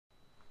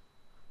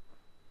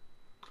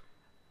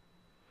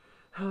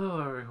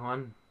Hello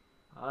everyone,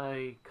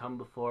 I come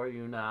before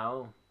you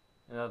now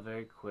in a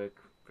very quick,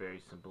 very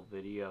simple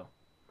video.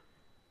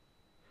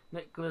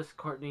 Nicholas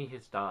Courtney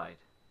has died.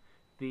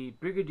 The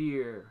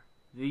Brigadier,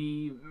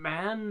 the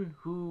man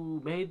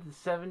who made the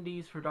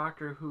 70s for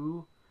Doctor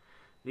Who,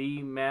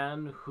 the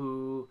man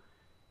who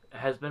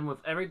has been with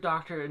every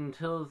Doctor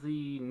until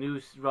the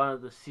new run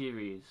of the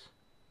series,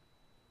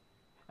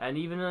 and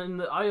even in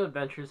the audio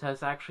adventures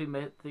has actually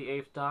met the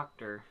 8th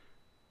Doctor,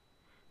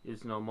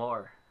 is no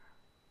more.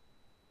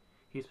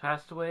 He's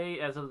passed away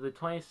as of the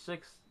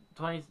 26th,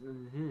 20,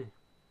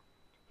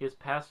 he has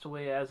passed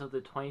away as of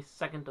the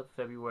 22nd of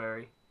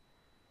February,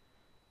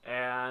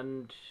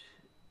 and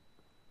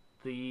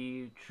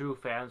the true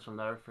fans will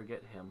never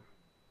forget him.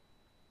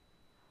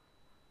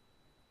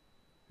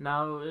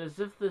 Now, as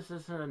if this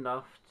isn't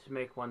enough to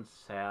make one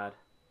sad,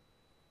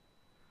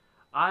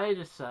 I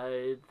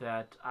decided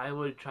that I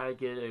would try to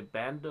get a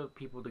band of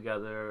people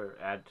together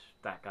at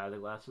That Guy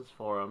That Glasses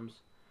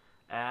forums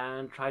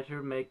and try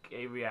to make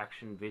a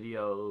reaction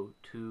video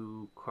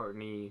to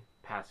Courtney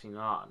passing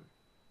on.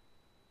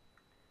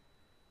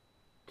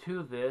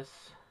 To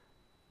this,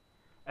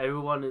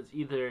 everyone is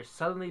either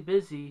suddenly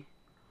busy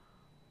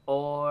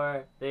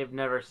or they've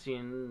never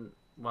seen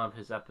one of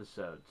his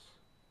episodes.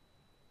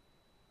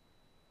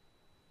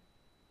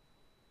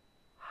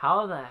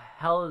 How the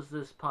hell is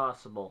this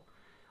possible?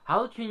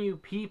 How can you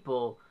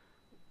people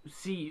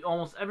see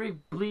almost every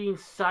bleeding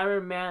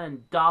Siren Man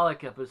and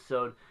Dalek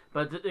episode,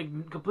 but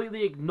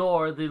completely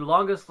ignore the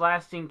longest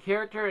lasting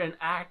character and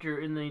actor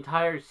in the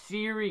entire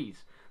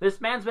series? This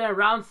man's been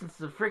around since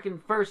the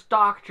freaking first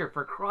Doctor,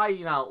 for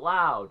crying out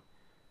loud.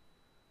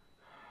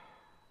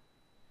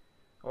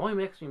 It only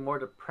makes me more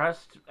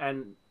depressed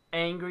and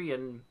angry,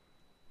 and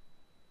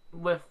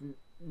with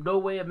no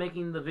way of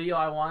making the video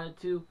I wanted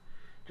to,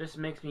 just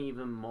makes me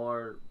even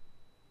more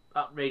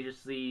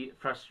outrageously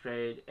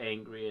frustrated,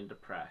 angry, and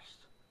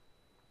depressed.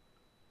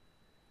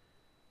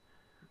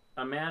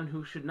 A man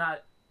who should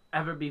not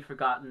ever be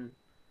forgotten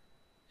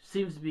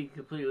seems to be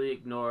completely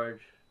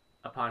ignored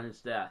upon his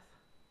death.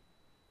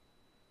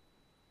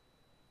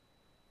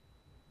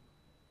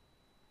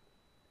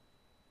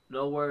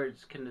 No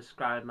words can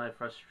describe my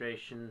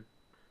frustration,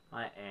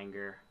 my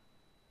anger,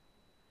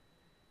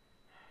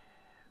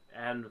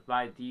 and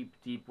my deep,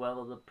 deep well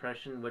of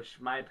depression,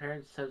 which my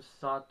parents have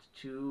sought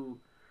to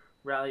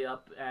rally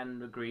up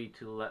and agree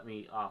to let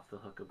me off the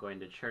hook of going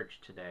to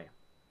church today.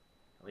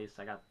 At least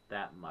I got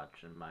that much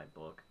in my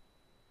book.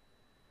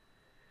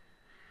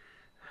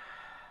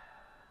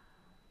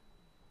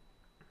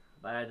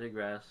 But I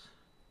digress.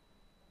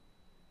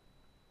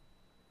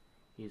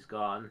 He's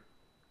gone.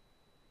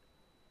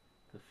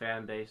 The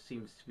fan base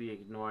seems to be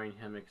ignoring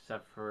him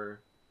except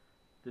for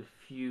the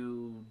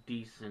few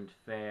decent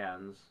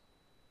fans.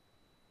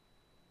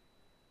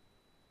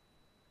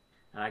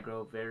 And I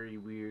grow very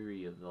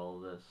weary of all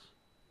this.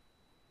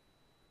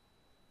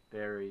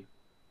 Very,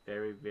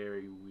 very,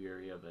 very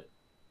weary of it.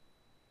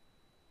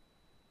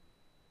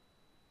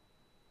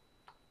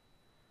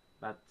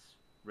 That's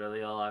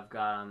really all I've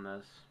got on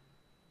this.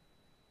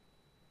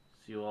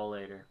 See you all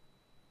later.